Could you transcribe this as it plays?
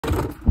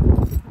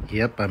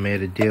Yep, I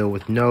made a deal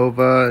with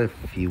Nova.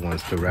 If he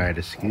wants to ride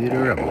a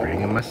scooter, I'm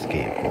bringing my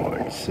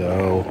skateboard.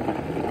 So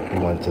we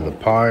went to the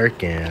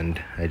park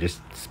and I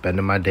just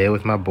spending my day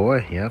with my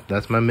boy. Yep,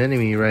 that's my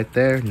mini-me right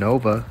there,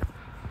 Nova.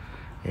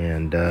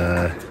 And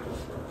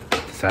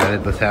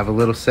decided let's have a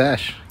little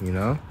sesh, you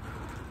know?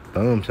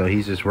 Boom, so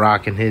he's just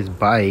rocking his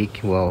bike.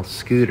 Well,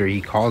 scooter,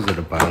 he calls it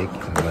a bike.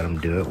 I let him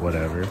do it,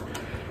 whatever.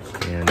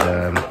 And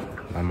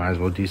I might as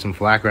well do some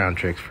flat ground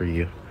tricks for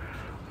you.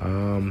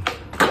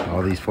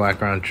 All these flat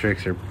ground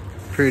tricks are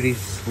pretty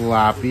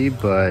sloppy,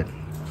 but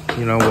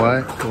you know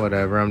what?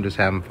 Whatever, I'm just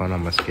having fun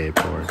on my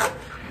skateboard.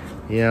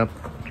 Yep.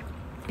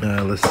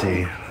 Let's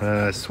see.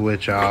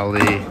 Switch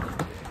ollie.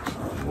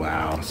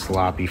 Wow,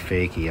 sloppy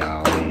fakie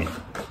ollie.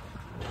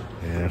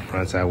 And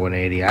frontside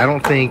 180. I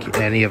don't think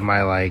any of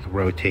my like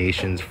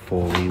rotations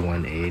fully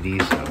 180,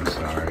 so I'm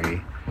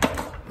sorry.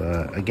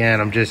 But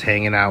again, I'm just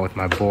hanging out with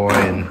my boy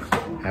and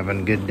having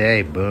a good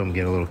day. Boom,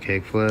 get a little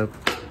kickflip.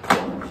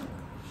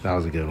 That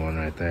was a good one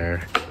right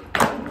there.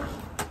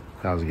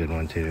 That was a good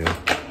one too.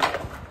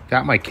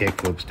 Got my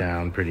kickflips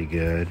down pretty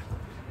good.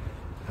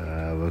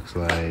 Looks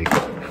like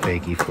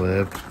fakie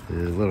flip. A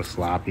little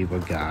sloppy,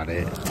 but got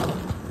it.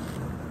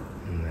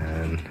 And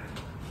then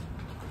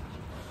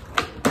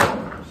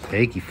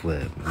fakie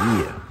flip,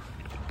 yeah.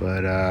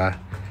 But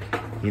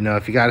you know,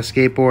 if you got a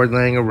skateboard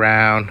laying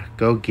around,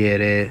 go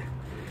get it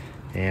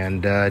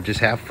and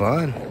just have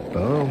fun.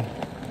 Boom.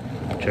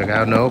 Check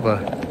out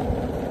Nova.